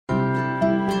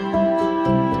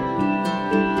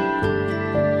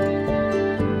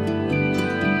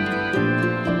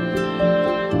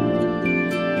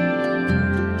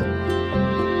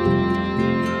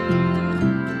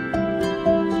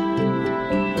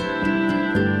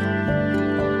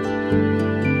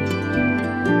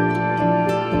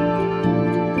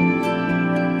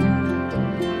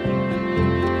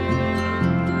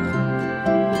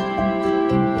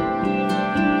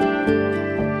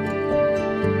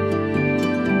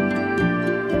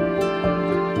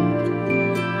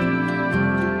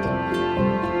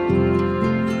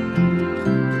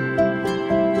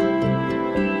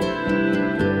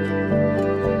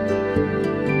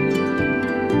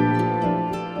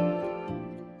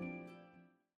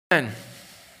Amen.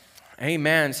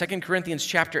 Amen. 2 Corinthians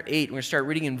chapter 8. We're going to start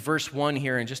reading in verse 1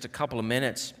 here in just a couple of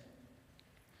minutes.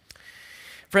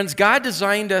 Friends, God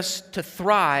designed us to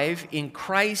thrive in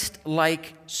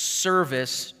Christ-like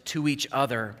service to each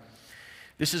other.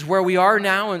 This is where we are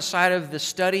now inside of the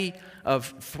study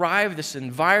of Thrive, this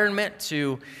environment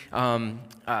to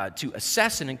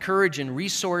assess and encourage and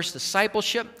resource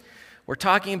discipleship. We're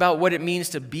talking about what it means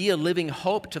to be a living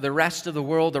hope to the rest of the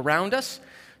world around us.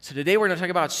 So today we're going to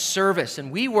talk about service,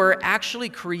 and we were actually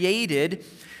created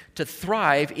to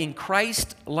thrive in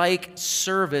Christ-like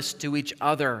service to each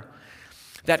other.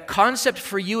 That concept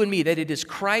for you and me, that it is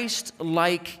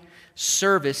Christ-like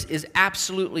service, is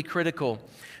absolutely critical.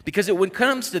 Because when it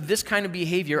comes to this kind of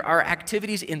behavior, our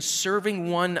activities in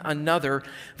serving one another,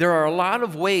 there are a lot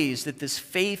of ways that this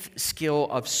faith skill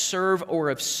of serve or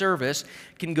of service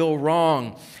can go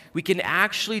wrong. We can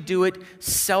actually do it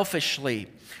selfishly.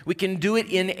 We can do it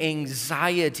in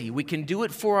anxiety. We can do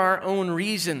it for our own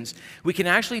reasons. We can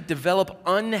actually develop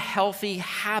unhealthy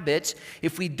habits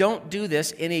if we don't do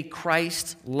this in a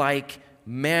Christ-like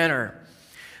manner.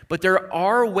 But there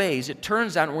are ways, it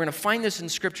turns out, and we're going to find this in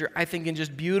Scripture, I think, in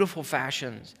just beautiful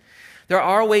fashions. There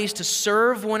are ways to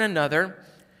serve one another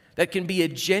that can be a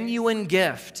genuine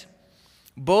gift,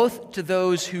 both to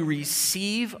those who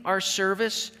receive our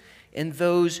service and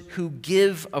those who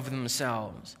give of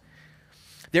themselves.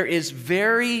 There is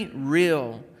very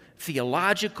real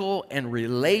theological and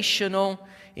relational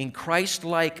in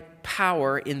Christ-like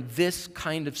power in this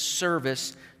kind of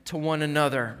service to one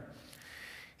another.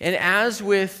 And as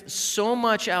with so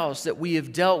much else that we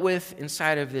have dealt with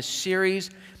inside of this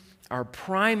series, our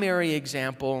primary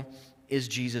example is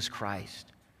Jesus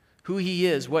Christ. Who He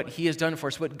is, what He has done for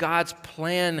us, what God's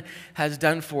plan has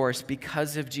done for us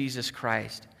because of Jesus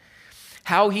Christ.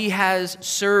 How He has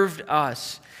served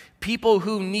us, people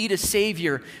who need a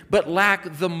Savior but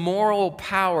lack the moral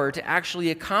power to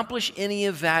actually accomplish any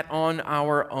of that on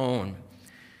our own.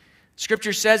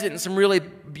 Scripture says it in some really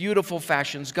beautiful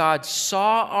fashions. God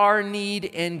saw our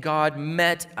need and God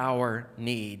met our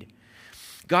need.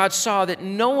 God saw that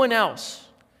no one else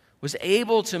was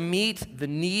able to meet the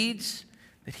needs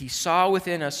that He saw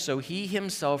within us, so He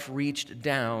Himself reached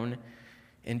down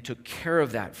and took care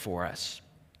of that for us.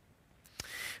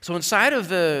 So inside of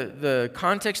the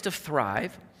context of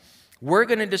Thrive, we're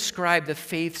going to describe the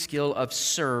faith skill of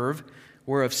serve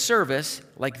or of service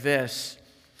like this.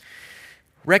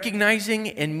 Recognizing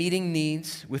and meeting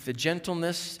needs with the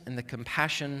gentleness and the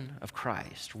compassion of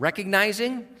Christ.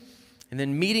 Recognizing and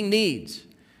then meeting needs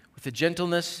with the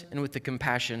gentleness and with the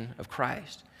compassion of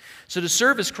Christ. So to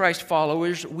serve as Christ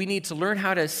followers, we need to learn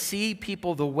how to see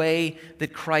people the way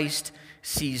that Christ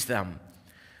sees them.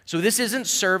 So this isn't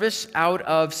service out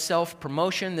of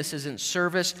self-promotion. This isn't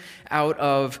service out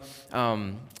of,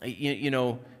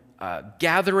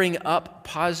 gathering up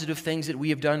positive things that we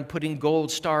have done, putting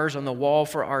gold stars on the wall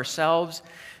for ourselves.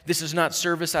 This is not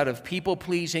service out of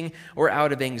people-pleasing or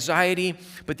out of anxiety,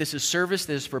 but this is service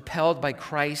that is propelled by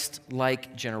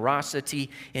Christ-like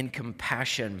generosity and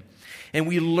compassion. And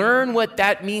we learn what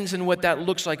that means and what that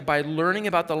looks like by learning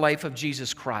about the life of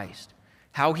Jesus Christ,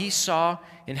 how He saw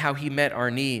and how He met our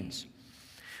needs.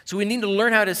 So we need to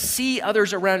learn how to see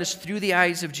others around us through the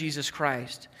eyes of Jesus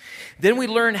Christ. Then we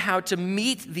learn how to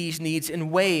meet these needs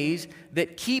in ways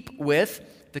that keep with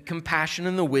the compassion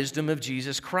and the wisdom of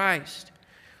Jesus Christ.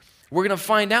 We're going to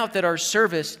find out that our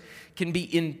service can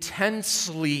be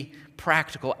intensely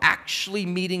practical, actually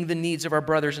meeting the needs of our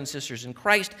brothers and sisters in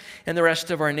Christ and the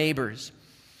rest of our neighbors.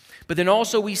 But then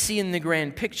also we see in the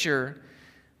grand picture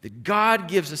that God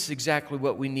gives us exactly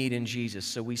what we need in Jesus.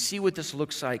 So we see what this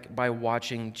looks like by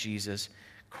watching Jesus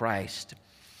Christ.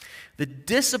 The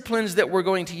disciplines that we're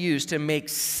going to use to make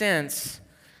sense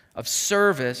of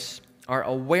service are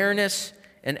awareness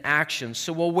and action.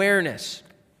 So awareness.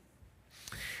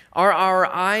 Are our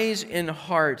eyes and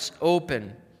hearts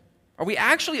open? Are we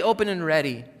actually open and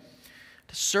ready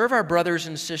to serve our brothers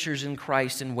and sisters in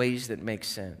Christ in ways that make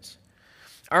sense?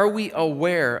 Are we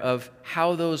aware of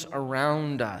how those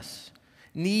around us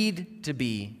need to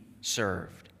be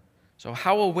served? So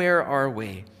how aware are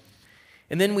we?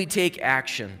 And then we take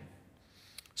action.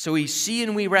 So we see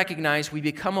and we recognize, we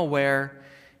become aware,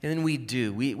 and then we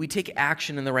do. We take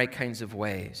action in the right kinds of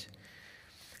ways.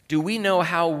 Do we know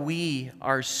how we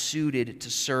are suited to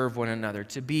serve one another,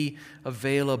 to be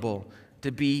available,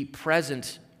 to be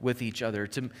present with each other,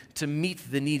 to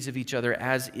meet the needs of each other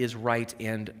as is right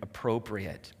and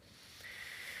appropriate?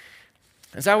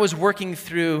 As I was working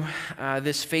through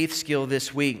this faith skill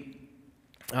this week,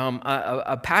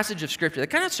 a passage of Scripture that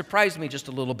kind of surprised me just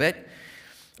a little bit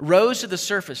rose to the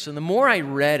surface. And the more I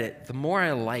read it, the more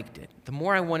I liked it, the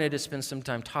more I wanted to spend some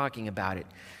time talking about it.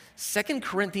 2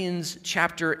 Corinthians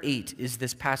chapter 8 is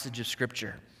this passage of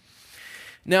Scripture.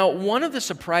 Now, one of the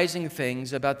surprising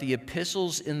things about the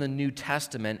epistles in the New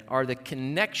Testament are the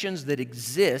connections that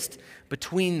exist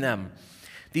between them.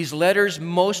 These letters,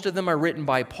 most of them are written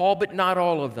by Paul, but not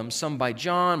all of them. Some by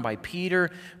John, by Peter,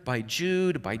 by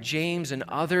Jude, by James, and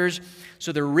others.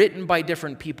 So they're written by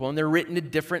different people, and they're written in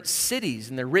different cities,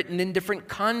 and they're written in different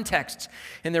contexts,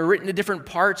 and they're written in different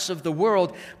parts of the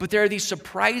world. But there are these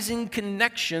surprising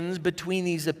connections between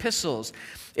these epistles.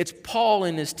 It's Paul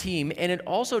and his team, and it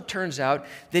also turns out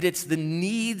that it's the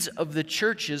needs of the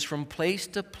churches from place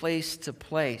to place to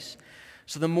place.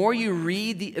 So the more you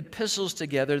read the epistles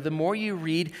together, the more you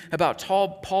read about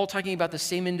Paul talking about the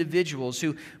same individuals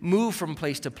who move from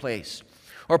place to place.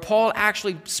 Or Paul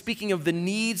actually speaking of the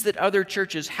needs that other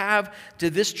churches have to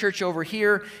this church over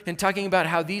here and talking about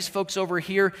how these folks over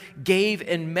here gave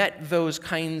and met those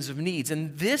kinds of needs.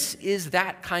 And this is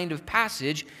that kind of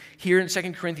passage here in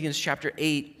 2 Corinthians chapter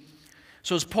 8.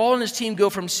 So as Paul and his team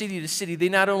go from city to city, they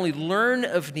not only learn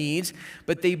of needs,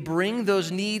 but they bring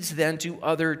those needs then to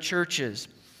other churches.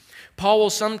 Paul will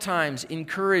sometimes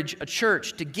encourage a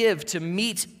church to give to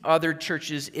meet other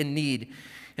churches in need.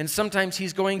 And sometimes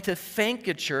he's going to thank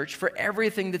a church for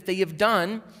everything that they have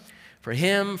done for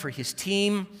him, for his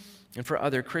team, and for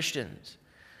other Christians.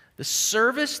 The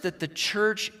service that the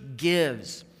church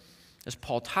gives, as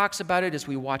Paul talks about it, as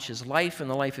we watch his life and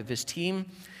the life of his team,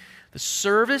 the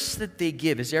service that they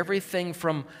give is everything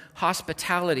from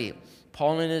hospitality.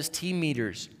 Paul and his team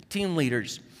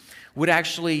leaders would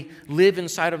actually live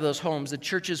inside of those homes. The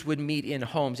churches would meet in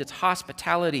homes. It's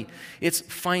hospitality. It's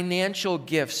financial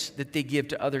gifts that they give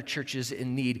to other churches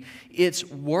in need. It's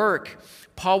work.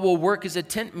 Paul will work as a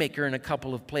tent maker in a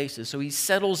couple of places. So he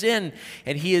settles in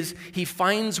and he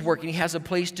finds work and he has a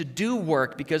place to do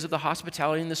work because of the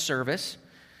hospitality and the service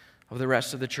of the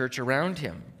rest of the church around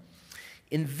him.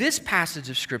 In this passage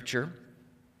of Scripture,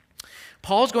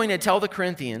 Paul's going to tell the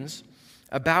Corinthians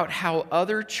about how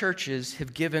other churches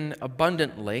have given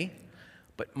abundantly,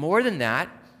 but more than that,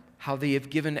 how they have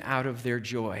given out of their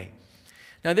joy.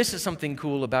 Now, this is something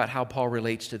cool about how Paul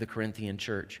relates to the Corinthian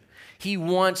church. He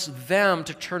wants them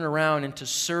to turn around and to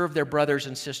serve their brothers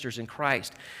and sisters in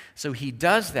Christ. So he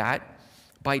does that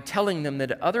by telling them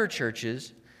that other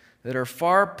churches that are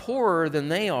far poorer than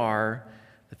they are,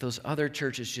 that those other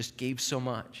churches just gave so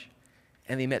much,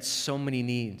 and they met so many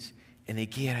needs, and they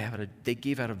gave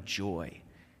out of joy,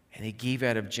 and they gave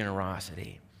out of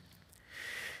generosity.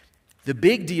 The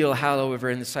big deal, however,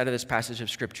 in the side of this passage of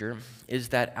Scripture is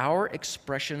that our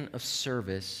expression of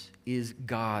service is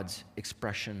God's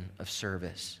expression of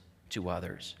service to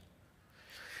others.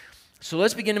 So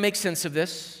let's begin to make sense of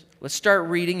this. Let's start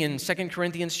reading in 2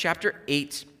 Corinthians chapter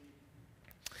 8,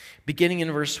 beginning in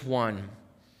verse 1.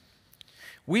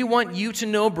 We want you to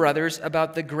know, brothers,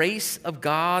 about the grace of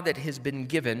God that has been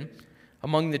given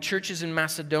among the churches in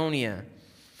Macedonia.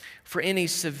 For in a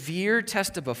severe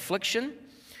test of affliction,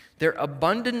 their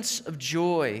abundance of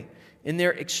joy in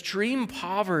their extreme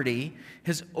poverty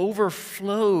has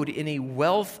overflowed in a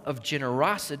wealth of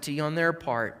generosity on their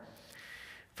part.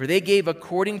 For they gave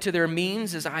according to their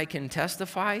means, as I can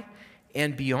testify,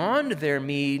 and beyond their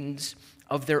means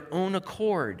of their own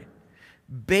accord,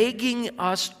 begging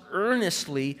us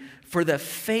earnestly for the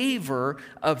favor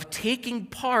of taking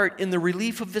part in the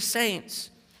relief of the saints.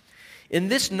 In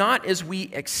this not as we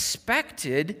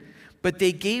expected, but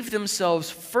they gave themselves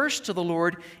first to the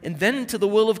Lord and then to the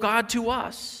will of God to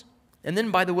us, and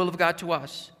then by the will of God to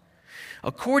us.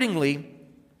 Accordingly,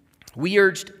 we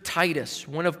urged Titus,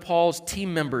 one of Paul's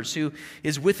team members who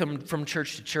is with him from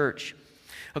church to church.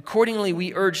 Accordingly,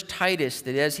 we urge Titus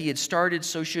that as he had started,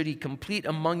 so should he complete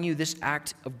among you this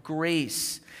act of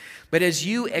grace. But as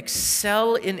you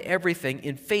excel in everything,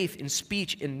 in faith, in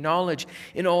speech, in knowledge,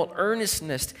 in all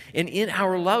earnestness, and in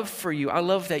our love for you, I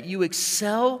love that you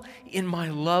excel in my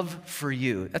love for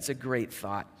you. That's a great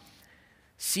thought.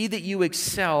 See that you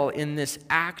excel in this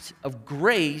act of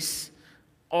grace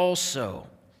also.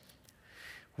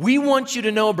 We want you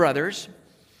to know, brothers,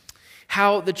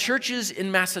 how the churches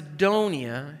in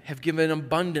Macedonia have given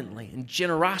abundantly and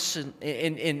generously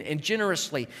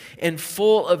and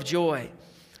full of joy.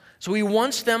 So he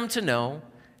wants them to know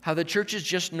how the church is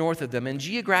just north of them. And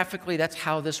geographically, that's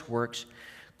how this works.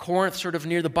 Corinth, sort of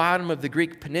near the bottom of the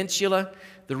Greek peninsula,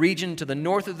 the region to the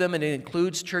north of them, and it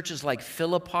includes churches like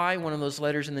Philippi, one of those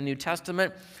letters in the New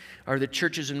Testament, are the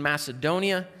churches in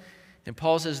Macedonia. And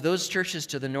Paul says, those churches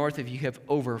to the north of you have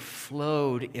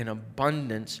overflowed in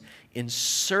abundance in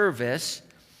service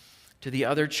to the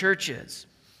other churches.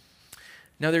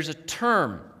 Now, there's a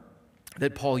term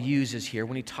that Paul uses here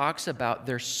when he talks about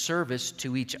their service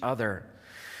to each other.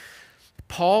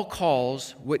 Paul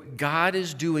calls what God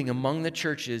is doing among the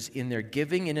churches in their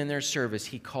giving and in their service,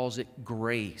 he calls it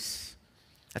grace.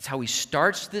 That's how he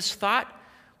starts this thought.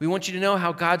 We want you to know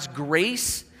how God's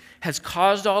grace has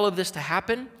caused all of this to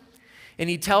happen. And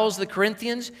he tells the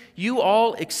Corinthians, you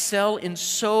all excel in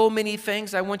so many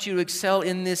things. I want you to excel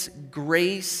in this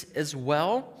grace as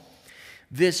well.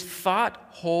 This thought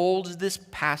holds this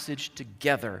passage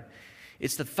together.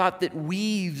 It's the thought that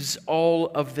weaves all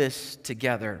of this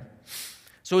together.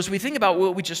 So as we think about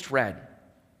what we just read,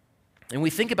 and we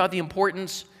think about the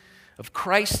importance of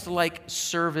Christ-like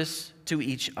service to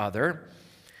each other,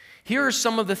 here are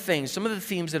some of the things, some of the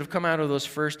themes that have come out of those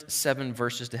first 7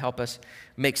 verses to help us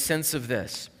make sense of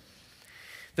this.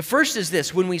 The first is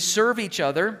this: when we serve each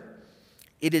other,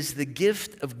 it is the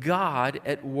gift of God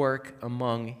at work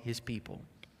among his people.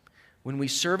 When we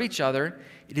serve each other,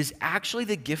 it is actually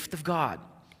the gift of God.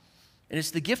 And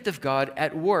it's the gift of God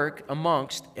at work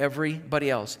amongst everybody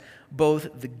else,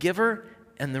 both the giver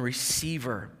and the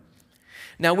receiver.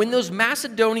 Now, when those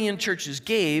Macedonian churches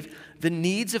gave, the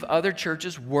needs of other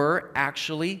churches were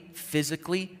actually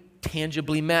physically,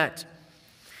 tangibly met.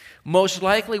 Most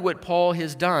likely what Paul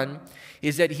has done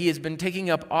is that he has been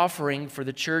taking up offering for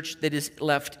the church that is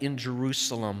left in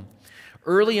Jerusalem.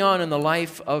 Early on in the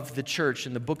life of the church,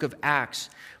 in the book of Acts,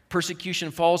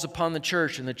 persecution falls upon the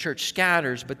church and the church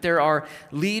scatters, but there are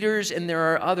leaders and there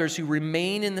are others who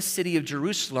remain in the city of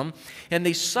Jerusalem, and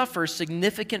they suffer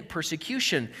significant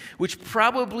persecution, which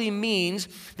probably means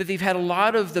that they've had a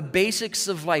lot of the basics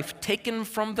of life taken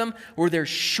from them, or they're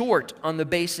short on the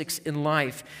basics in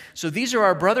life. So these are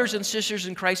our brothers and sisters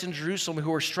in Christ in Jerusalem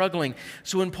who are struggling.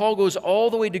 So when Paul goes all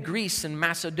the way to Greece and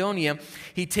Macedonia,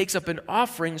 he takes up an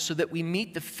offering so that we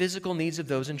meet the physical needs of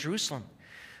those in Jerusalem.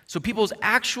 So people's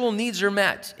actual needs are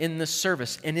met in this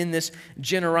service and in this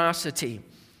generosity.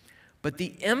 But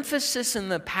the emphasis in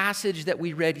the passage that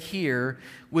we read here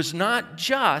was not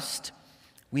just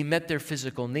we met their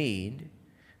physical need.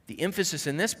 The emphasis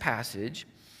in this passage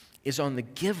is on the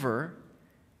giver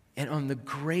and on the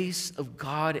grace of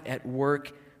God at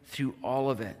work through all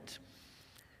of it.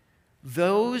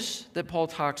 Those that Paul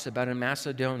talks about in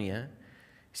Macedonia,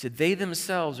 he said they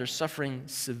themselves are suffering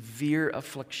severe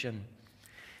affliction.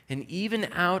 And even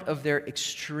out of their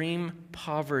extreme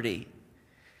poverty,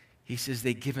 he says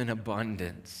they give in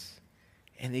abundance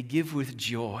and they give with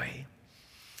joy.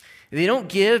 They don't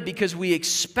give because we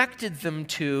expected them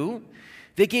to.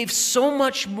 They gave so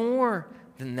much more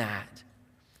than that.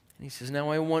 And he says,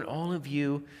 now I want all of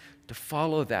you to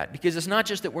follow that, because it's not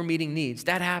just that we're meeting needs.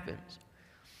 That happens.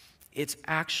 It's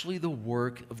actually the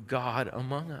work of God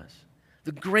among us.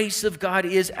 The grace of God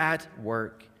is at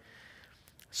work.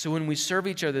 So when we serve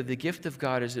each other, the gift of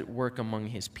God is at work among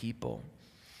his people.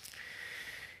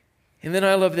 And then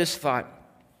I love this thought.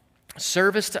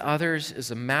 Service to others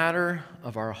is a matter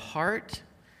of our heart.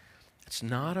 It's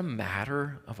not a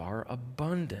matter of our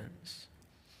abundance.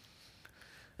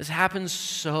 This happens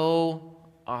so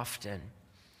often.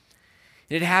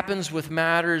 It happens with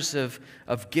matters of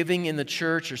giving in the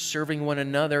church or serving one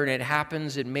another, and it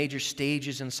happens at major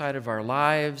stages inside of our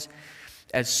lives.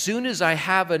 As soon as I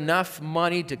have enough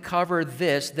money to cover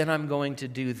this, then I'm going to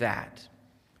do that.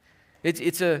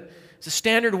 It's a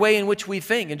standard way in which we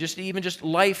think, and even just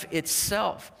life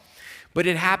itself. But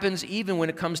it happens even when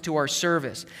it comes to our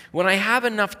service. When I have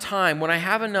enough time, when I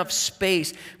have enough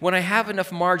space, when I have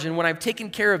enough margin, when I've taken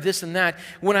care of this and that,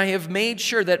 when I have made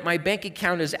sure that my bank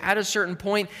account is at a certain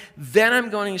point, then I'm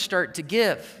going to start to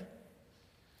give.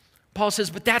 Paul says,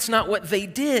 but that's not what they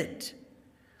did.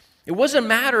 It wasn't a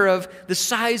matter of the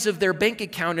size of their bank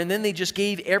account and then they just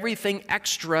gave everything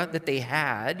extra that they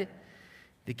had.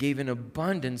 They gave in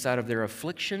abundance out of their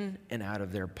affliction and out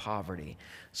of their poverty.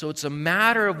 So it's a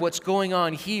matter of what's going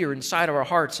on here inside of our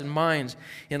hearts and minds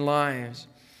and lives.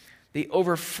 They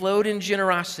overflowed in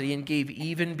generosity and gave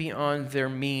even beyond their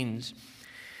means.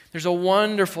 There's a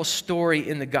wonderful story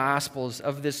in the Gospels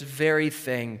of this very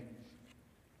thing.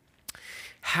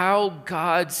 How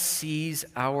God sees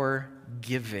our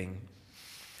giving.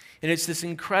 And it's this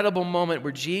incredible moment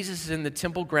where Jesus is in the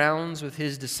temple grounds with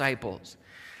his disciples.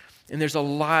 And there's a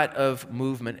lot of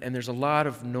movement, and there's a lot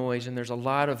of noise, and there's a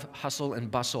lot of hustle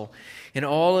and bustle. And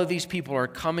all of these people are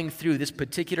coming through this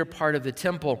particular part of the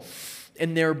temple,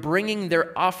 and they're bringing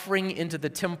their offering into the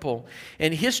temple.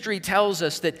 And history tells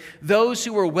us that those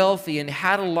who were wealthy and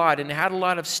had a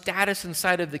lot of status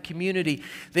inside of the community,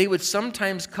 they would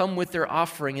sometimes come with their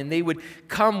offering, and they would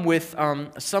come with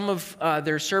some of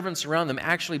their servants around them,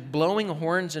 actually blowing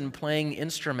horns and playing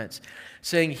instruments,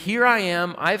 saying, here I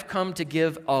am, I've come to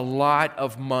give a lot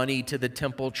of money to the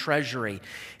temple treasury.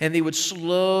 And they would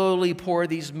slowly pour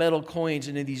these metal coins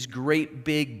into these great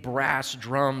big brass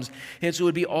drums. And so it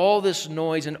would be all this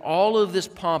noise and all of this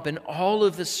pomp and all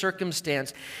of this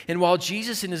circumstance. And while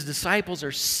Jesus and his disciples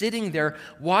are sitting there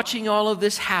watching all of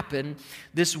this happen,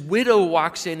 this widow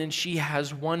walks in and she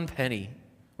has 1 penny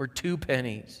or 2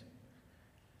 pennies.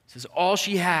 This is all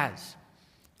she has.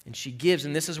 And she gives,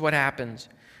 and this is what happens.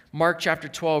 Mark chapter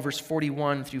 12, verse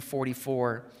 41 through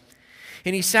 44.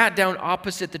 And he sat down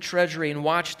opposite the treasury and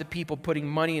watched the people putting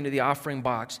money into the offering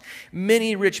box.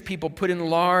 Many rich people put in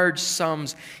large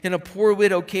sums, and a poor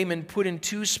widow came and put in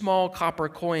 2 small copper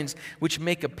coins, which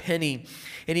make a penny.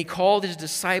 And he called his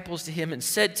disciples to him and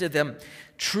said to them,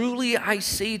 truly I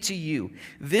say to you,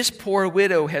 this poor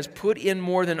widow has put in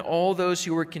more than all those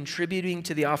who were contributing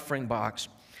to the offering box.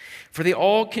 For they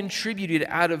all contributed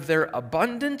out of their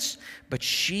abundance, but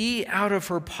she, out of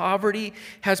her poverty,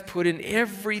 has put in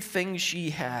everything she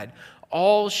had,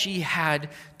 all she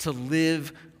had to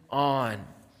live on.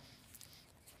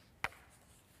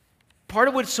 Part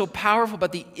of what's so powerful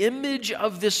about the image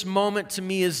of this moment to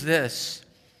me is this.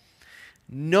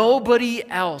 Nobody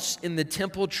else in the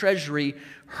temple treasury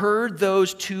heard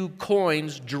those 2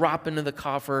 coins drop into the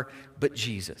coffer but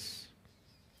Jesus.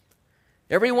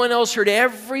 Everyone else heard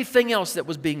everything else that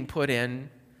was being put in.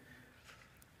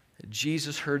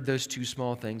 Jesus heard those 2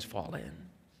 small things fall in.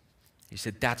 He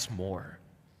said, that's more.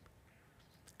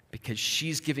 Because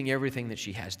she's giving everything that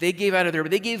she has. They gave out of their,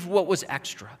 they gave what was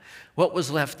extra, what was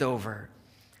left over.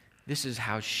 This is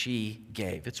how she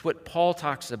gave. It's what Paul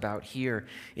talks about here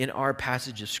in our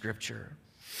passage of Scripture.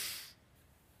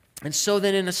 And so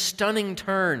then in a stunning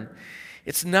turn,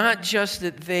 it's not just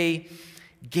that they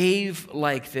gave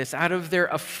like this out of their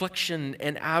affliction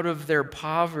and out of their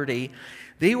poverty.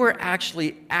 They were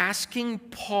actually asking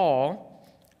Paul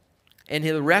and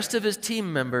the rest of his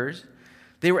team members,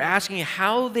 they were asking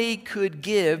how they could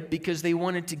give because they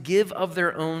wanted to give of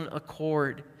their own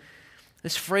accord.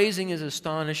 This phrasing is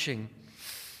astonishing,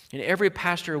 and every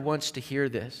pastor wants to hear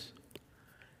this.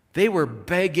 They were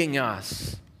begging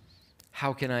us,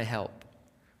 how can I help?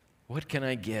 What can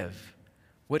I give?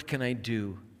 What can I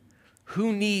do?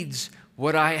 Who needs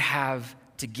what I have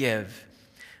to give?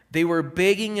 They were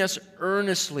begging us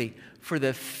earnestly for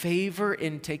the favor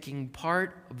in taking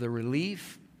part of the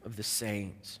relief of the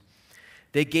saints.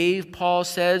 They gave, Paul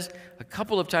says, a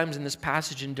couple of times in this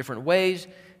passage in different ways,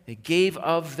 they gave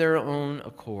of their own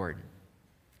accord.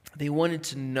 They wanted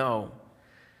to know.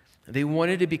 They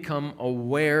wanted to become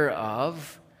aware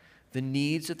of the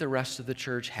needs that the rest of the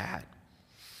church had.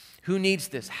 Who needs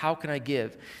this? How can I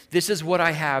give? This is what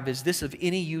I have. Is this of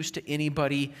any use to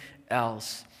anybody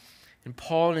else? And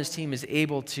Paul and his team is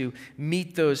able to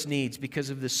meet those needs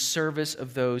because of the service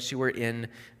of those who were in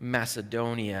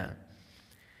Macedonia.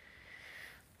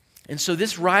 And so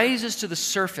this rises to the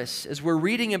surface as we're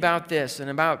reading about this and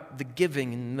about the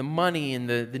giving and the money and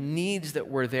the needs that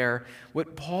were there.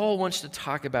 What Paul wants to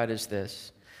talk about is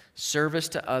this. Service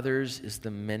to others is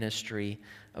the ministry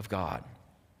of God.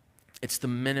 It's the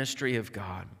ministry of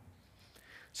God.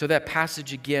 So that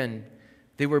passage again,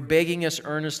 they were begging us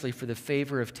earnestly for the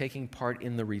favor of taking part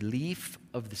in the relief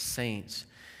of the saints.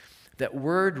 That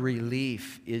word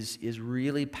relief is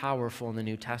really powerful in the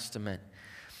New Testament.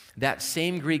 That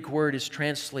same Greek word is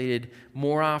translated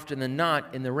more often than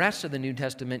not in the rest of the New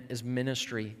Testament as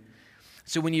ministry.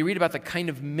 So when you read about the kind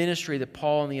of ministry that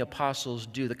Paul and the apostles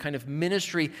do, the kind of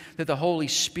ministry that the Holy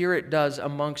Spirit does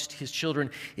amongst his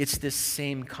children, it's this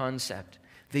same concept.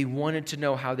 They wanted to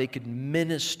know how they could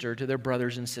minister to their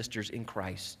brothers and sisters in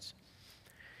Christ.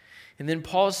 And then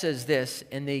Paul says this,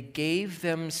 and they gave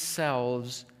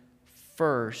themselves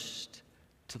first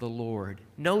to the Lord.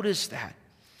 Notice that.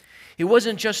 It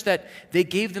wasn't just that they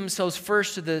gave themselves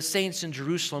first to the saints in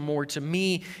Jerusalem or to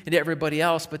me and to everybody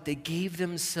else, but they gave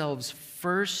themselves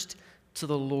first to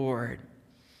the Lord.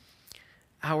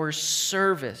 Our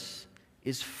service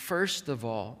is first of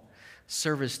all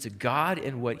service to God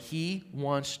and what He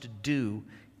wants to do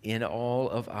in all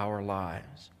of our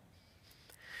lives.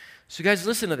 So guys,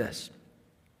 listen to this.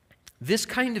 This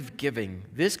kind of giving,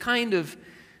 this kind of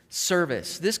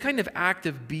service, this kind of act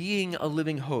of being a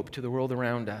living hope to the world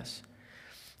around us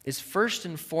is first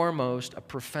and foremost a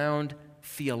profound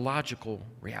theological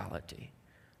reality.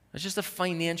 Not just a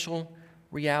financial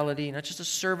reality, not just a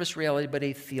service reality, but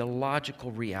a theological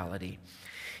reality.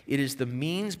 It is the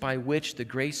means by which the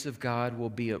grace of God will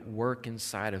be at work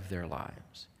inside of their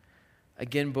lives.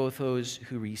 Again, both those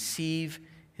who receive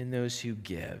and those who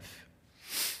give.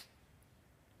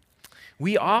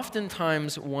 We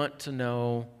oftentimes want to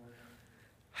know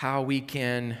how we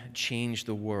can change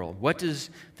the world. What does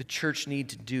the church need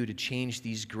to do to change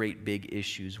these great big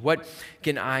issues? What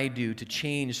can I do to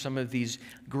change some of these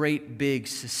great big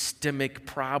systemic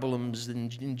problems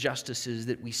and injustices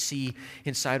that we see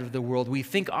inside of the world? We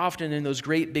think often in those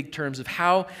great big terms of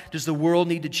how does the world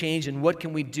need to change and what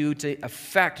can we do to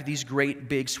affect these great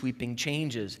big sweeping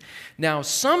changes. Now,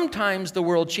 sometimes the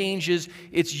world changes.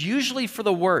 It's usually for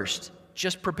the worst.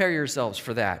 Just prepare yourselves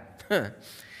for that.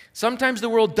 Sometimes the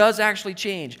world does actually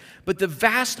change, but the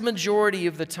vast majority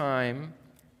of the time,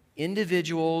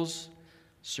 individuals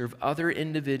serve other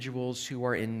individuals who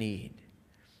are in need.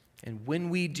 And when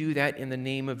we do that in the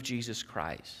name of Jesus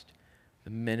Christ, the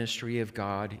ministry of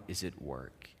God is at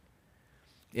work.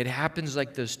 It happens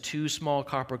like those 2 small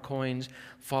copper coins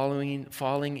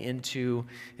falling into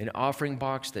an offering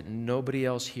box that nobody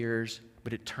else hears,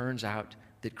 but it turns out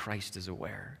that Christ is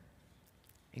aware.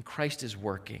 And Christ is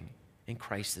working. And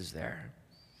Christ is there.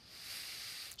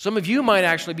 Some of you might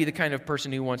actually be the kind of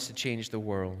person who wants to change the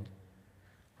world,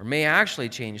 or may actually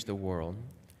change the world,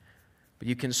 but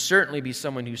you can certainly be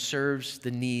someone who serves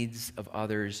the needs of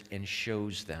others and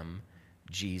shows them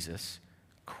Jesus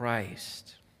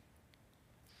Christ.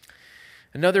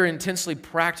 Another intensely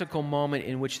practical moment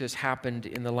in which this happened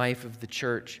in the life of the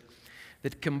church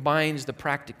that combines the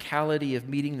practicality of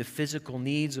meeting the physical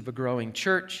needs of a growing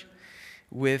church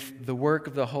with the work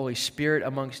of the Holy Spirit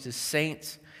amongst His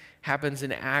saints happens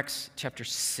in Acts chapter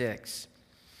 6.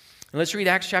 And let's read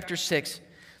Acts chapter 6,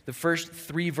 the first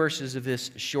 3 verses of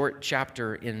this short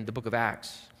chapter in the book of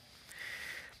Acts.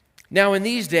 Now in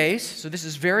these days, so this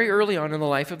is very early on in the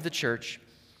life of the church,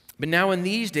 but now in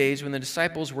these days when the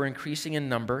disciples were increasing in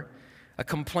number, a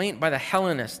complaint by the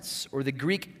Hellenists or the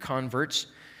Greek converts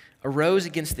arose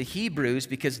against the Hebrews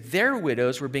because their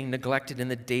widows were being neglected in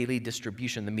the daily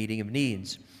distribution, the meeting of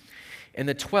needs. And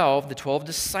the 12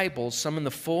 disciples summoned the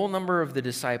full number of the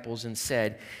disciples and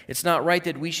said, "It's not right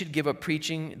that we should give up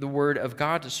preaching the word of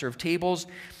God to serve tables.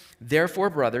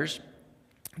 Therefore, brothers,"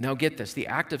 now get this, the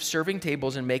act of serving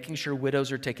tables and making sure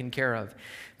widows are taken care of.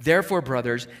 "Therefore,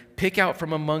 brothers, pick out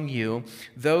from among you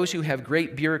those who have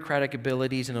great bureaucratic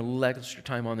abilities and a little extra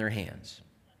time on their hands."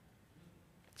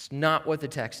 It's not what the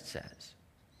text says.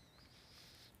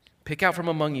 "Pick out from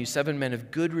among you 7 men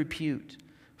of good repute,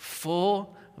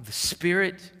 full of the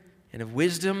Spirit and of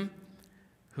wisdom,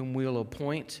 whom we will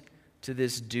appoint to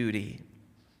this duty."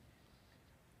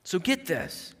 So get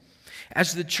this.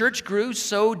 As the church grew,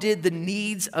 so did the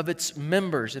needs of its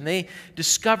members. And they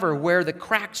discover where the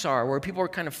cracks are, where people are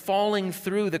kind of falling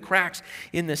through the cracks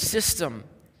in the system.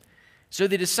 So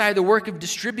they decide the work of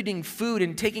distributing food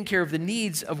and taking care of the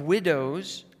needs of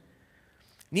widows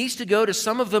needs to go to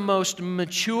some of the most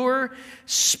mature,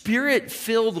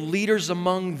 Spirit-filled leaders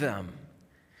among them.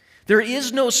 There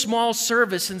is no small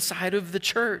service inside of the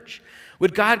church.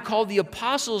 What God called the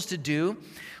apostles to do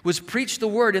was preach the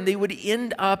word, and they would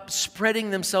end up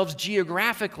spreading themselves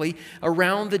geographically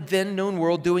around the then-known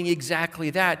world doing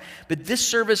exactly that. But this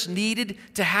service needed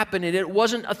to happen, and it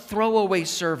wasn't a throwaway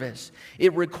service.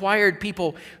 It required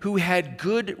people who had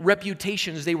good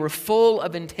reputations. They were full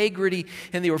of integrity,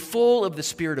 and they were full of the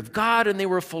Spirit of God, and they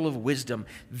were full of wisdom.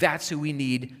 That's who we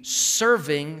need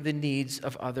serving the needs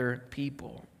of other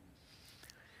people.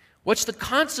 What's the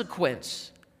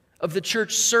consequence of the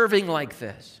church serving like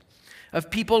this? Of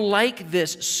people like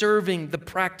this serving the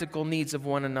practical needs of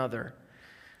one another?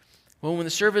 Well, when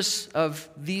the service of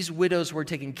these widows were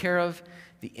taken care of,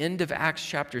 the end of Acts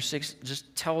chapter 6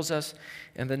 just tells us,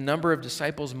 and the number of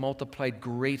disciples multiplied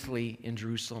greatly in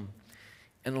Jerusalem.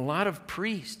 And a lot of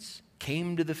priests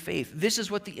came to the faith. This is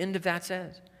what the end of that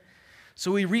says.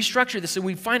 So we restructure this and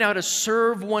we find out how to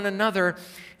serve one another,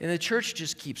 and the church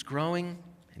just keeps growing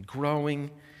and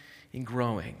growing and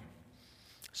growing.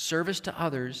 Service to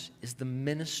others is the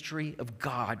ministry of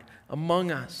God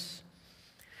among us.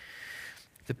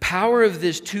 The power of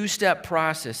this 2-step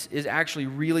process is actually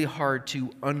really hard to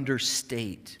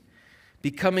understate.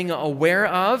 Becoming aware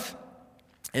of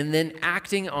and then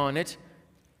acting on it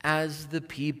as the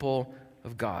people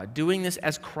of God. Doing this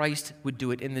as Christ would do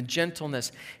it, in the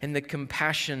gentleness and the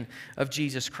compassion of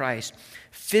Jesus Christ.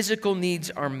 Physical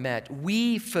needs are met.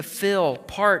 We fulfill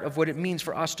part of what it means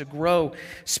for us to grow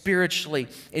spiritually,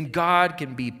 and God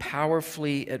can be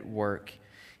powerfully at work.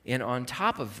 And on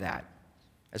top of that,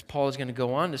 as Paul is going to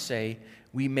go on to say,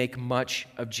 we make much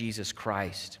of Jesus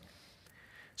Christ.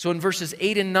 So in verses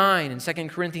 8 and 9 in 2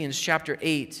 Corinthians chapter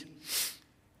 8,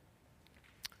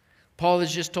 Paul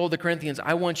has just told the Corinthians,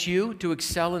 I want you to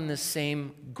excel in the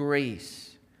same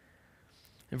grace.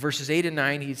 In verses 8 and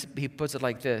 9, he puts it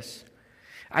like this.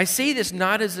 I say this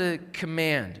not as a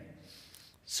command.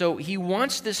 So he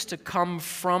wants this to come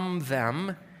from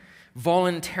them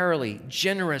voluntarily,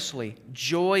 generously,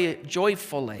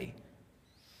 joyfully.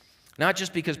 Not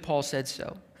just because Paul said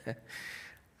so.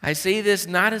 I say this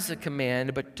not as a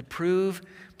command, but to prove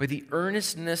by the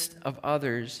earnestness of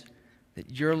others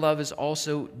that your love is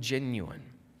also genuine.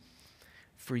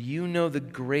 For you know the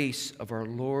grace of our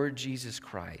Lord Jesus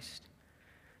Christ,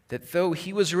 that though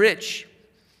he was rich,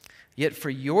 yet for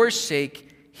your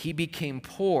sake he became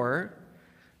poor,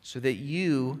 so that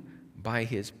you, by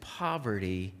his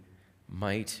poverty,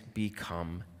 might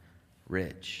become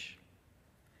rich.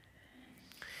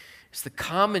 It's the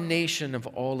combination of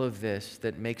all of this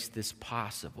that makes this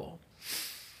possible.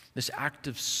 This act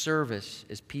of service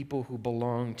as people who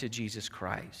belong to Jesus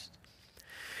Christ.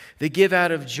 They give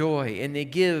out of joy and they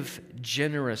give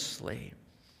generously.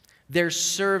 Their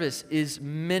service is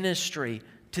ministry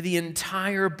to the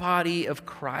entire body of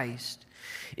Christ.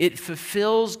 It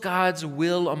fulfills God's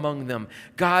will among them.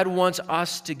 God wants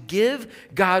us to give.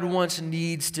 God wants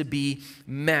needs to be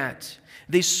met.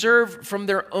 They serve from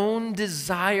their own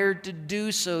desire to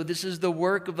do so. This is the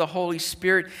work of the Holy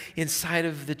Spirit inside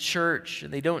of the church.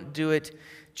 And they don't do it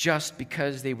just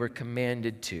because they were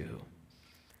commanded to.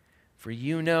 For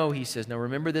you know, he says, now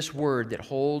remember this word that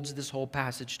holds this whole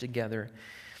passage together.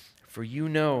 For you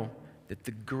know that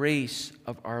the grace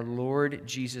of our Lord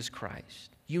Jesus Christ,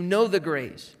 you know the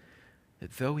grace,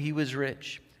 that though he was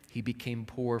rich, he became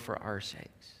poor for our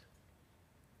sakes,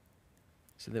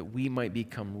 so that we might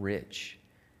become rich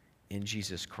in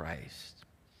Jesus Christ.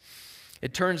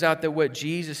 It turns out that what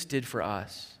Jesus did for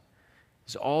us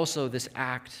is also this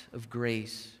act of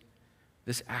grace,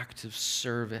 this act of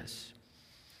service.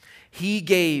 He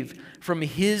gave from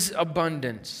his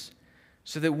abundance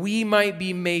so that we might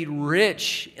be made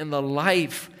rich in the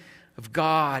life of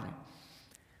God.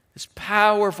 This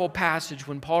powerful passage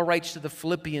when Paul writes to the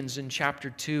Philippians in chapter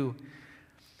 2,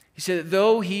 he said that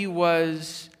though he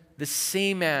was the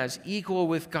same as, equal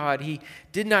with God, he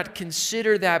did not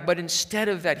consider that, but instead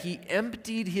of that, he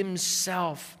emptied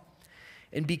himself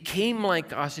and became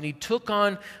like us, and he took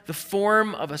on the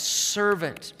form of a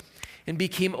servant and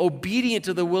became obedient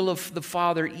to the will of the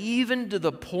Father, even to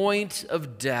the point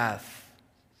of death.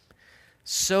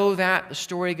 So that, the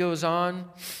story goes on,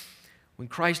 when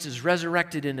Christ is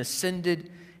resurrected and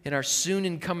ascended and our soon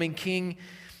and coming King,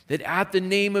 that at the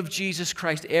name of Jesus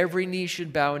Christ, every knee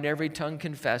should bow and every tongue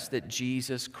confess that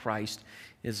Jesus Christ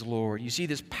is Lord. You see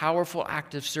this powerful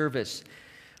act of service.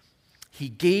 He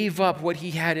gave up what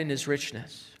he had in his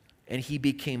richness, and he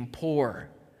became poor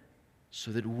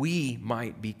so that we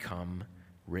might become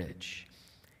rich.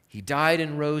 He died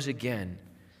and rose again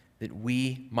that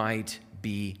we might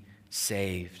be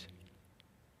saved.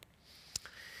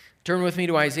 Turn with me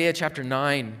to Isaiah chapter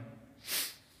 9.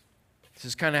 This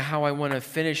is kind of how I want to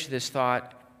finish this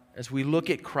thought as we look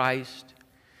at Christ,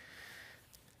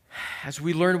 as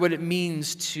we learn what it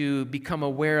means to become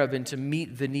aware of and to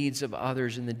meet the needs of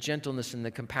others in the gentleness and the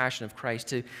compassion of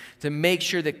Christ, to make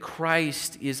sure that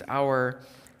Christ is our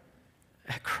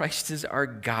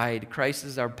guide, Christ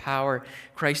is our power,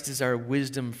 Christ is our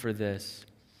wisdom for this.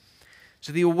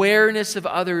 So the awareness of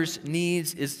others'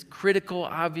 needs is critical,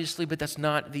 obviously, but that's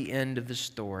not the end of the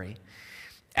story.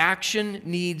 Action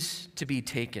needs to be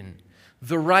taken,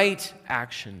 the right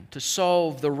action to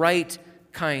solve the right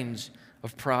kinds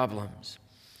of problems.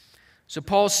 So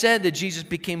Paul said that Jesus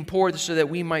became poor so that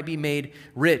we might be made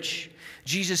rich.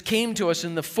 Jesus came to us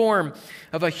in the form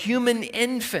of a human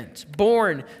infant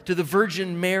born to the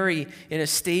Virgin Mary in a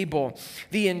stable.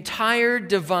 The entire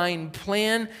divine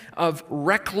plan of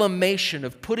reclamation,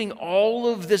 of putting all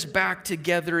of this back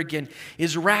together again,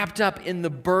 is wrapped up in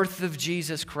the birth of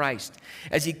Jesus Christ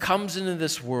as he comes into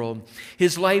this world.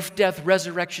 His life, death,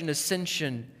 resurrection,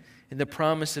 ascension, and the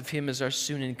promise of him as our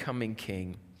soon and coming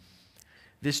King.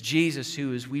 This Jesus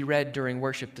who, as we read during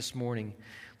worship this morning,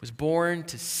 was born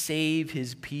to save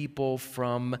his people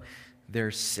from their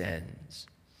sins.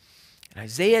 And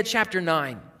Isaiah chapter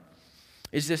 9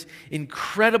 is this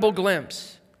incredible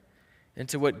glimpse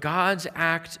into what God's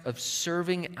act of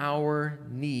serving our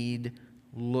need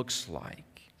looks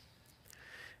like.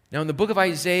 Now, in the book of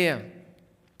Isaiah,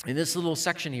 in this little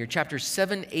section here, chapters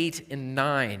 7, 8, and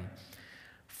 9,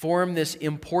 form this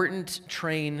important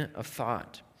train of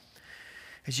thought.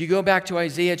 As you go back to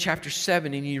Isaiah chapter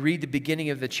 7 and you read the beginning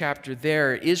of the chapter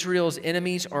there, Israel's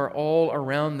enemies are all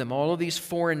around them, all of these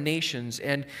foreign nations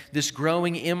and this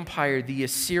growing empire, the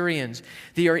Assyrians.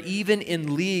 They are even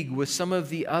in league with some of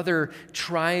the other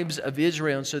tribes of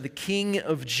Israel. And so the king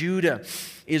of Judah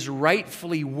is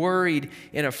rightfully worried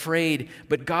and afraid.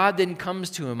 But God then comes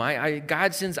to him.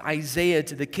 God sends Isaiah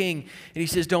to the king, and he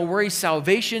says, don't worry,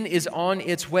 salvation is on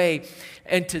its way.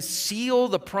 And to seal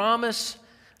the promise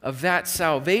of that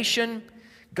salvation,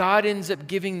 God ends up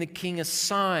giving the king a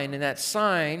sign, and that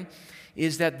sign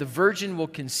is that the virgin will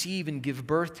conceive and give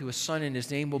birth to a son, and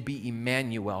his name will be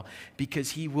Emmanuel,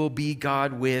 because he will be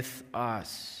God with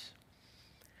us.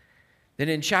 Then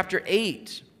in chapter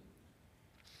 8,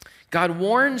 God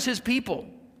warns his people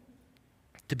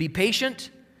to be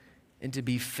patient and to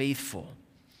be faithful.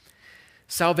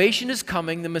 Salvation is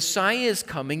coming, the Messiah is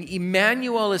coming,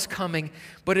 Emmanuel is coming,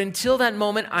 but until that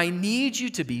moment, I need you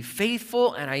to be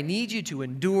faithful, and I need you to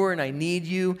endure, and I need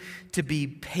you to be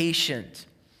patient.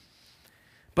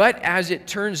 But as it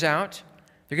turns out,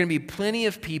 there are going to be plenty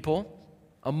of people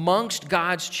amongst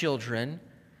God's children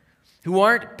who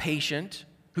aren't patient,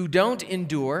 who don't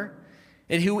endure,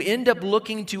 and who end up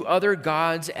looking to other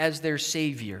gods as their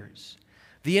saviors.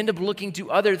 They end up looking to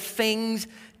other things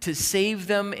to save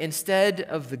them instead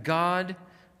of the God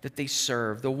that they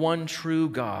serve, the one true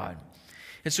God.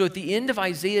 And so at the end of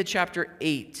Isaiah chapter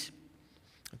 8,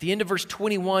 at the end of verse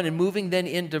 21 and moving then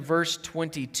into verse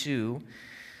 22,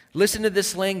 listen to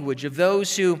this language of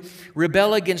those who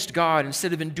rebel against God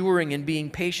instead of enduring and being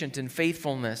patient in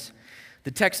faithfulness.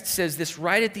 The text says this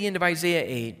right at the end of Isaiah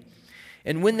 8.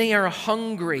 And when they are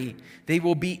hungry, they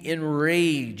will be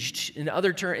enraged. In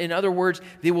other words,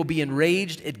 they will be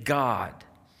enraged at God.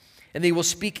 And they will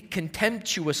speak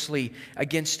contemptuously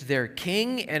against their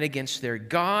king and against their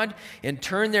God and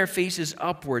turn their faces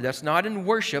upward. That's not in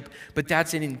worship, but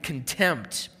that's in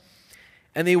contempt.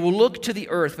 And they will look to the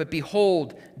earth, but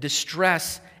behold,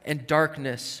 distress and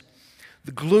darkness,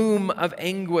 the gloom of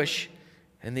anguish,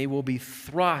 and they will be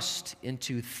thrust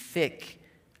into thick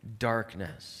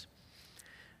darkness.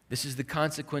 This is the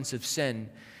consequence of sin.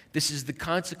 This is the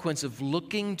consequence of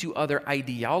looking to other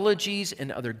ideologies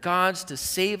and other gods to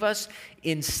save us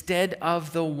instead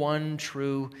of the one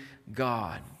true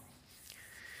God.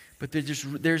 But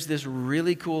there's this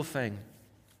really cool thing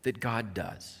that God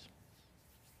does.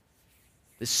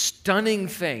 This stunning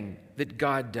thing that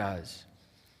God does.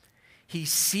 He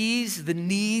sees the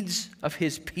needs of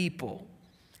his people.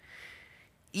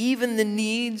 Even the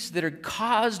needs that are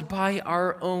caused by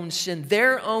our own sin.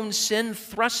 Their own sin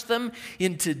thrusts them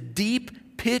into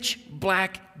deep, pitch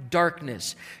black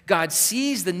darkness. God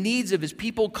sees the needs of his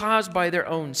people caused by their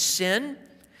own sin.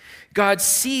 God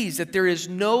sees that there is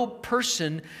no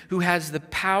person who has the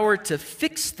power to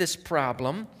fix this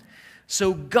problem.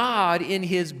 So God, in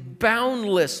his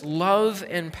boundless love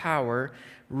and power,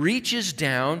 reaches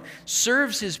down,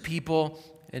 serves his people,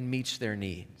 and meets their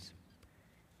needs.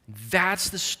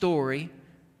 That's the story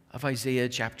of Isaiah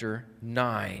chapter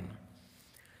 9.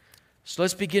 So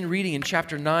let's begin reading in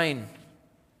chapter 9.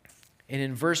 And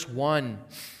in verse 1,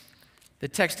 the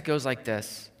text goes like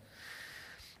this.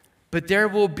 But there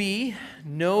will be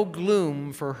no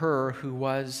gloom for her who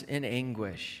was in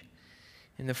anguish.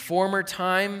 In the former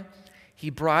time, he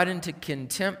brought into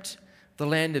contempt the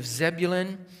land of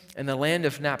Zebulun and the land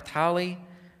of Naphtali.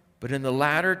 But in the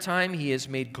latter time, he has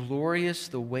made glorious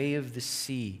the way of the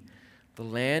sea, the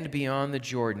land beyond the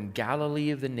Jordan, Galilee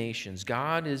of the nations.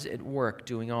 God is at work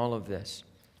doing all of this.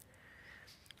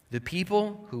 The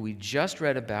people who we just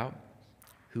read about,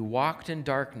 who walked in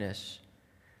darkness,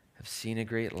 have seen a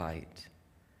great light.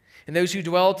 And those who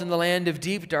dwelt in the land of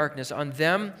deep darkness, on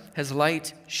them has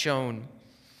light shone.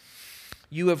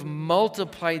 You have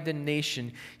multiplied the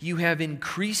nation. You have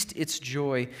increased its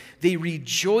joy. They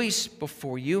rejoice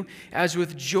before you as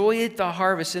with joy at the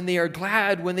harvest, and they are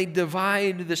glad when they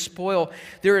divide the spoil.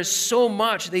 There is so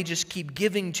much they just keep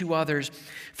giving to others.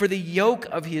 For the yoke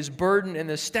of his burden and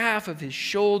the staff of his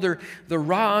shoulder, the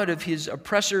rod of his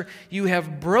oppressor, you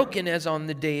have broken as on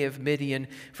the day of Midian.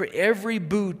 For every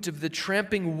boot of the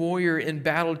tramping warrior in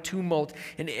battle tumult,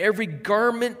 and every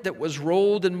garment that was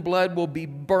rolled in blood will be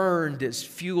burned as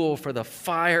fuel for the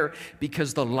fire,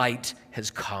 because the light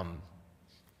has come.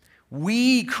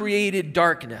 We created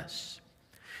darkness.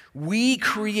 We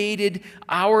created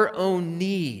our own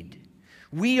need.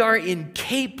 We are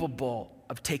incapable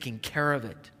of taking care of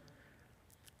it.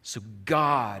 So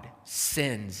God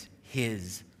sends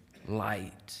his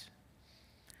light.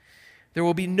 There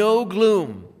will be no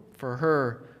gloom for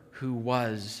her who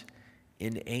was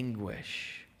in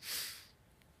anguish.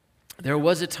 There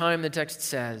was a time, the text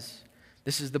says,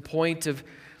 This is the point of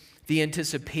the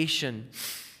anticipation,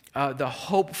 the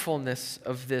hopefulness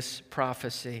of this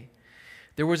prophecy.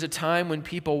 There was a time when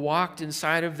people walked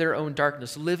inside of their own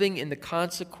darkness, living in the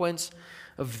consequence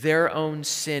of their own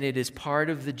sin. It is part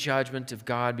of the judgment of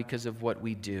God because of what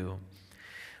we do.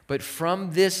 But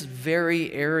from this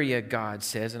very area, God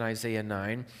says in Isaiah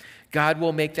 9, God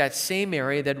will make that same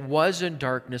area that was in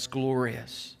darkness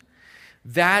glorious.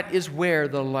 That is where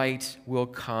the light will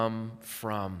come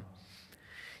from.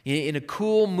 In a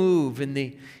cool move in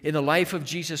the life of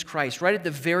Jesus Christ, right at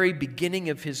the very beginning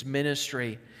of his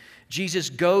ministry, Jesus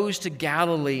goes to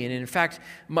Galilee, and in fact,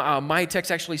 my text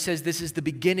actually says this is the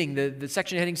beginning. The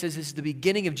section heading says this is the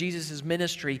beginning of Jesus'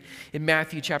 ministry in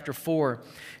Matthew chapter 4.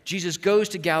 Jesus goes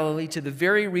to Galilee, to the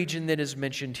very region that is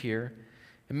mentioned here.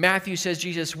 And Matthew says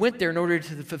Jesus went there in order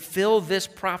to fulfill this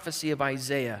prophecy of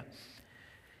Isaiah.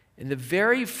 In the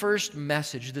very first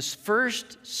message, this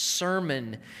first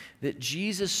sermon that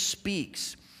Jesus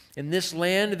speaks in this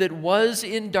land that was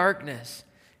in darkness,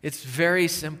 it's very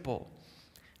simple.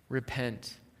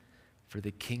 Repent, for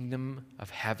the kingdom of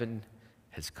heaven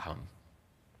has come.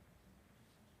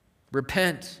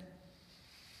 Repent.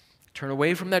 Turn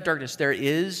away from that darkness. There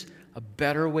is a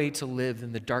better way to live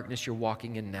than the darkness you're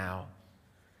walking in now.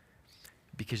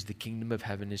 Because the kingdom of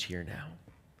heaven is here now.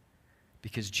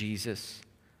 Because Jesus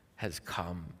has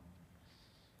come.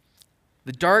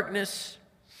 The darkness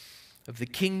of the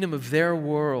kingdom of their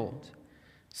world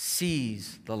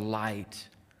sees the light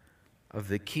of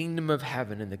the kingdom of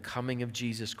heaven and the coming of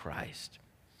Jesus Christ.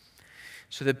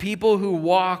 So the people who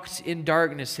walked in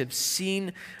darkness have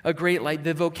seen a great light.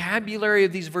 The vocabulary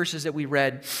of these verses that we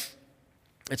read,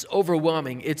 it's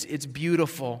overwhelming. It's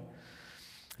beautiful.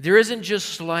 There isn't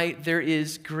just light, there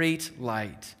is great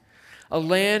light. A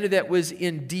land that was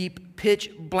in deep, pitch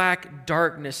black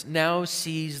darkness now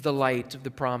sees the light of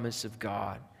the promise of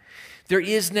God. There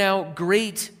is now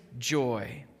great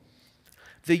joy.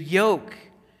 The yoke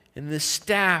and the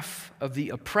staff of the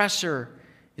oppressor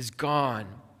is gone.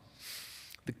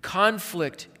 The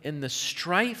conflict and the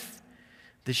strife,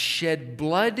 the shed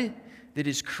blood that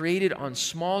is created on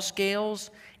small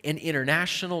scales and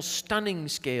international stunning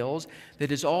scales,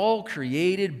 that is all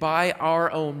created by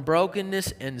our own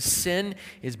brokenness and sin,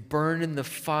 is burned in the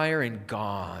fire and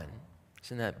gone.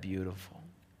 Isn't that beautiful?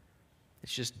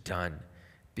 It's just done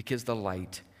because the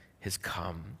light has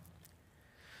come.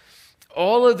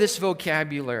 All of this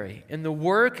vocabulary and the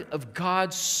work of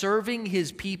God serving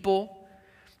his people,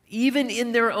 even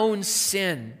in their own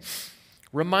sin,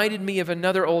 reminded me of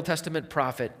another Old Testament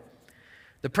prophet,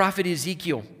 the prophet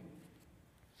Ezekiel.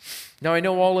 Now, I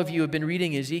know all of you have been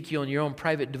reading Ezekiel in your own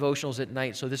private devotionals at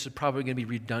night, so this is probably going to be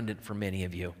redundant for many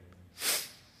of you.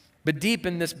 But deep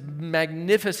in this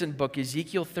magnificent book,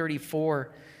 Ezekiel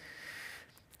 34,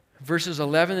 verses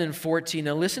 11 and 14.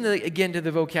 Now listen again to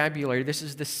the vocabulary. This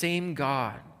is the same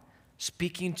God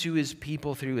speaking to his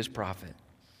people through his prophet.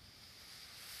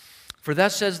 For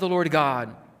thus says the Lord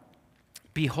God,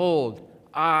 behold,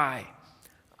 I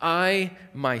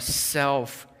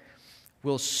myself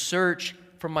will search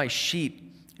for my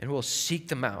sheep and will seek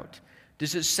them out.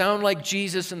 Does it sound like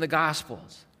Jesus in the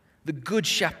Gospels? The good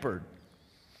shepherd.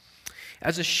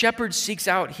 As a shepherd seeks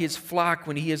out his flock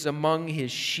when he is among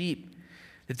his sheep,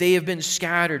 that they have been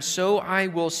scattered, so I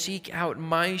will seek out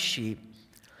my sheep,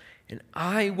 and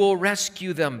I will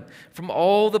rescue them from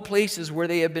all the places where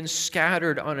they have been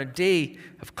scattered on a day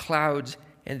of clouds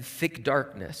and thick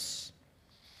darkness.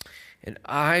 And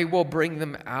I will bring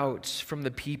them out from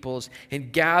the peoples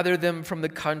and gather them from the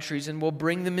countries and will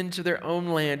bring them into their own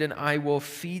land, and I will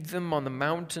feed them on the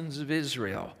mountains of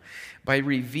Israel, by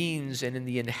ravines and in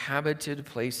the inhabited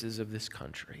places of this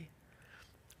country.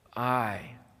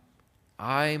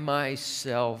 I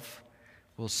myself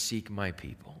will seek my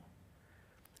people.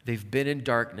 They've been in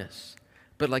darkness,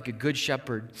 but like a good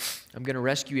shepherd, I'm going to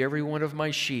rescue every one of my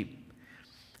sheep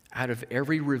out of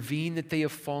every ravine that they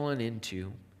have fallen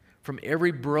into, from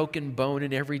every broken bone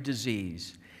and every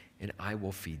disease, and I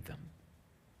will feed them.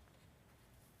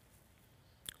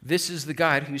 This is the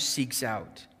God who seeks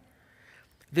out.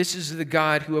 This is the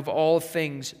God who of all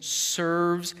things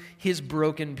serves his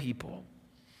broken people.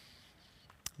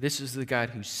 This is the God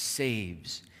who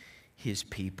saves his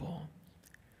people.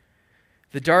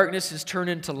 The darkness is turned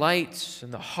into light,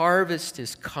 and the harvest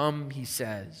has come, he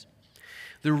says.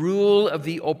 The rule of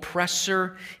the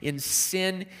oppressor in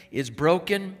sin is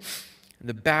broken, and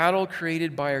the battle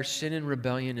created by our sin and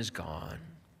rebellion is gone.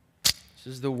 This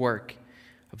is the work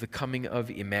of the coming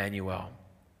of Emmanuel.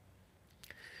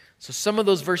 So some of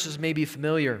those verses may be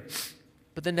familiar,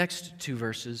 but the next two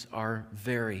verses are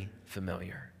very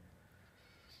familiar.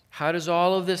 How does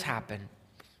all of this happen?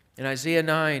 In Isaiah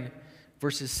 9,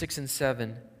 verses 6 and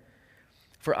 7,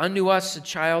 "For unto us a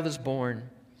child is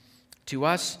born, to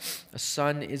us a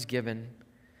son is given,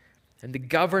 and the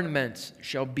government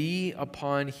shall be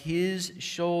upon his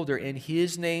shoulder, and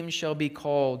his name shall be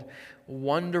called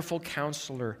Wonderful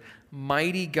Counselor,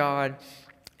 Mighty God,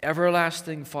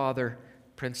 Everlasting Father,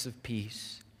 Prince of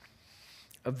Peace.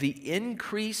 Of the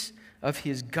increase of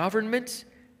his government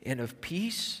and of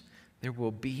peace there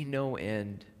will be no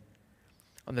end.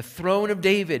 On the throne of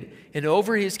David and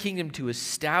over his kingdom, to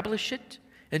establish it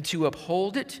and to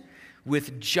uphold it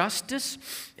with justice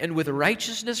and with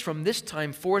righteousness from this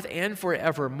time forth and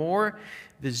forevermore.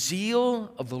 The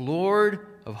zeal of the Lord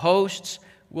of hosts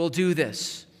will do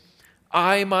this.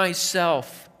 I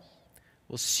myself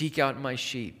will seek out my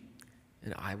sheep,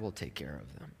 and I will take care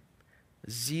of them."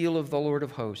 The zeal of the Lord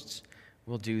of hosts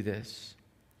will do this.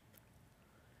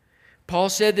 Paul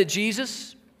said that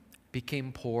Jesus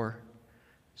became poor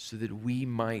so that we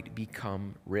might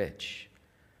become rich.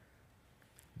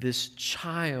 This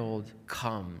child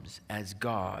comes as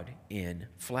God in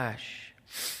flesh.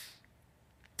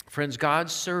 Friends,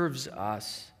 God serves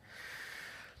us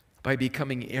by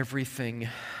becoming everything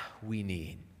we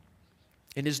need.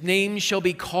 "And his name shall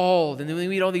be called." And then we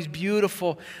read all these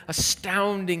beautiful,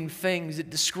 astounding things that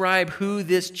describe who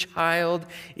this child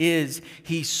is.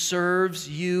 He serves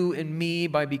you and me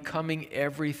by becoming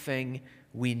everything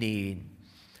we need.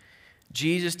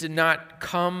 Jesus did not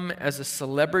come as a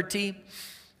celebrity,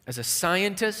 as a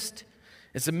scientist,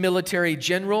 as a military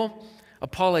general, a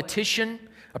politician,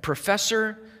 a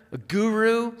professor, a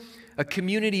guru, a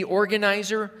community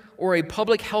organizer, or a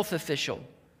public health official.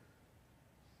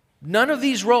 None of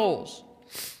these roles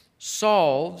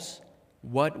solves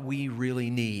what we really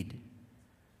need.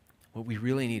 What we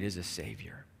really need is a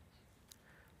Savior.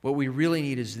 What we really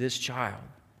need is this child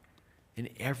and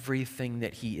everything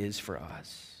that he is for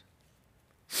us.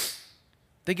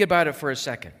 Think about it for a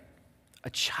second.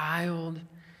 A child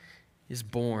is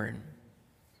born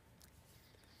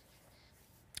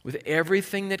with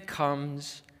everything that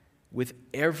comes with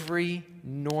every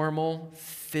normal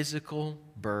physical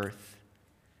birth.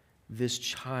 This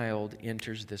child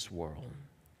enters this world.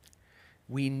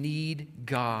 We need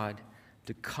God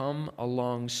to come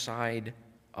alongside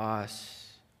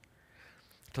us,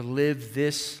 to live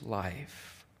this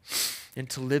life, and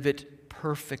to live it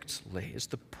perfectly as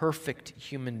the perfect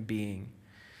human being,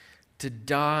 to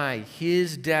die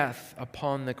his death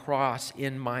upon the cross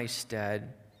in my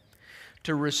stead,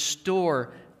 to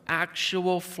restore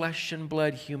actual flesh and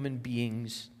blood human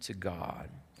beings to God.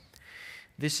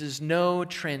 This is no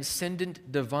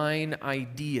transcendent divine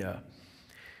idea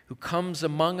who comes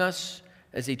among us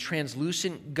as a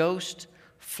translucent ghost,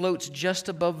 floats just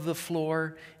above the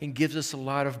floor, and gives us a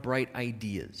lot of bright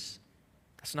ideas.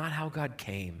 That's not how God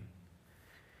came.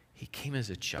 He came as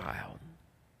a child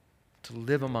to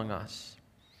live among us,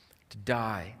 to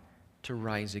die, to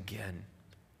rise again,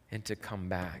 and to come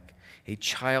back. A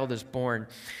child is born.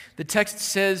 The text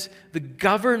says the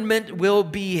government will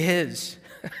be his.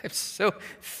 I'm so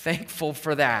thankful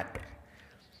for that.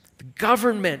 The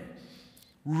government,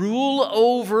 rule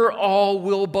over all,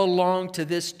 will belong to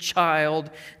this child,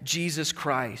 Jesus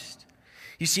Christ.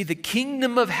 You see, the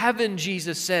kingdom of heaven,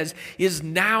 Jesus says, is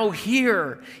now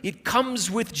here. It comes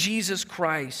with Jesus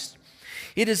Christ.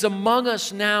 It is among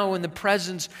us now in the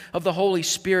presence of the Holy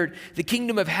Spirit. The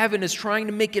kingdom of heaven is trying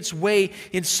to make its way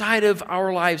inside of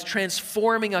our lives,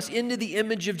 transforming us into the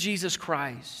image of Jesus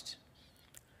Christ.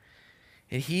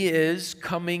 And he is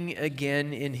coming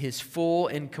again in his full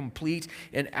and complete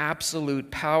and absolute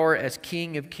power as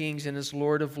King of Kings and as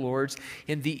Lord of Lords.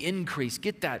 And the increase,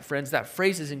 get that, friends, that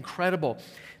phrase is incredible.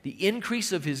 The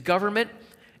increase of his government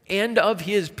and of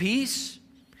his peace.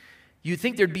 You'd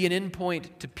think there'd be an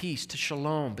endpoint to peace, to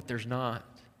shalom, but there's not.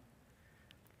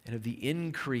 And of the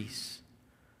increase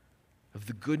of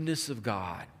the goodness of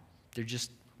God, there just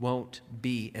won't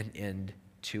be an end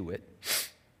to it.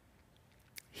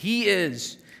 He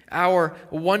is our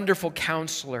wonderful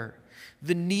counselor.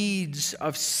 The needs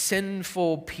of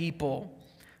sinful people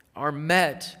are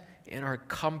met in our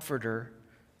comforter,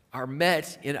 are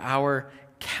met in our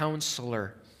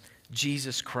counselor,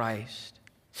 Jesus Christ.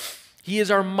 He is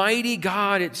our mighty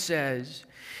God, it says.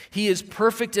 He is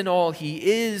perfect in all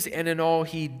he is and in all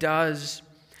he does.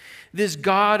 This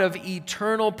God of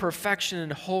eternal perfection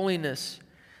and holiness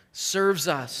serves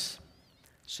us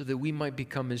so that we might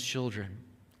become his children.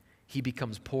 He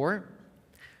becomes poor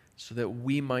so that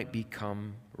we might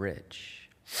become rich.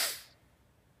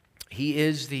 He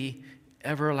is the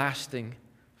everlasting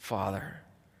Father.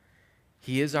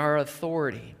 He is our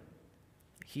authority.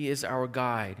 He is our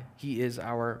guide. He is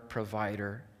our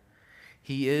provider.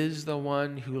 He is the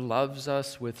one who loves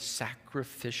us with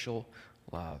sacrificial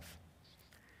love.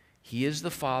 He is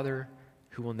the Father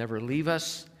who will never leave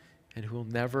us and who will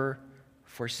never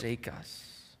forsake us.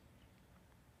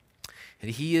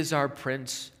 And He is our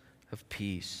Prince of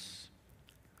Peace.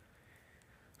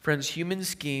 Friends, human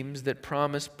schemes that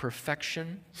promise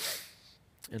perfection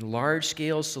and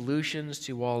large-scale solutions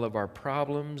to all of our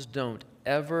problems don't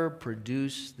ever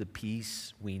produce the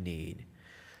peace we need.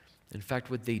 In fact,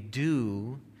 what they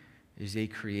do is they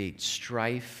create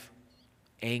strife,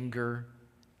 anger,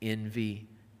 envy,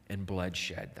 and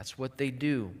bloodshed. That's what they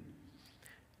do.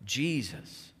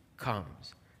 Jesus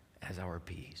comes as our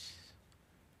peace.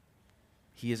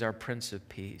 He is our Prince of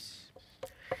Peace.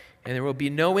 And there will be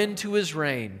no end to His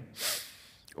reign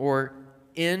or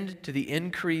end to the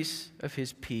increase of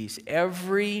His peace.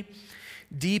 Every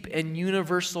deep and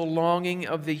universal longing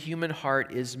of the human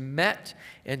heart is met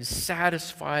and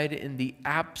satisfied in the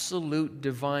absolute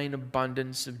divine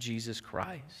abundance of Jesus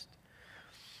Christ.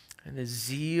 And the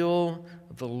zeal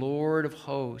of the Lord of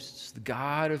hosts, the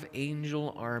God of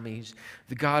angel armies,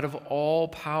 the God of all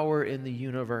power in the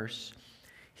universe,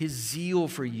 His zeal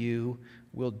for you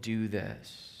will do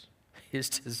this. His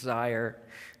desire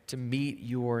to meet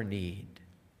your need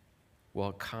will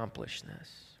accomplish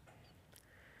this.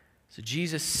 So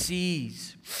Jesus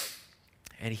sees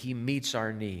and He meets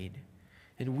our need.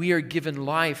 And we are given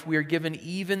life. We are given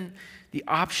even the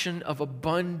option of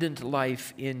abundant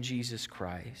life in Jesus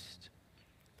Christ.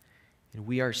 And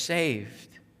we are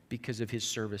saved because of His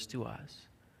service to us.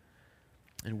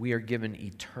 And we are given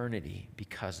eternity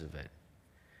because of it.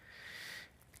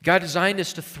 God designed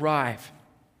us to thrive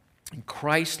in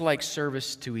Christ-like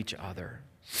service to each other.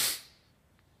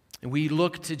 And we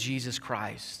look to Jesus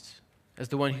Christ as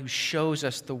the one who shows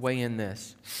us the way in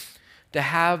this, to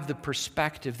have the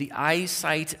perspective, the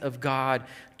eyesight of God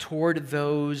toward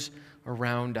those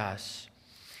around us,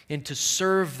 and to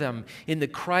serve them in the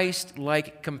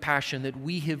Christ-like compassion that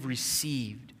we have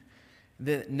received,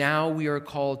 that now we are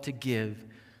called to give,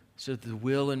 so that the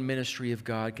will and ministry of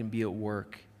God can be at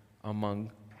work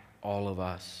among all of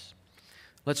us.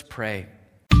 Let's pray.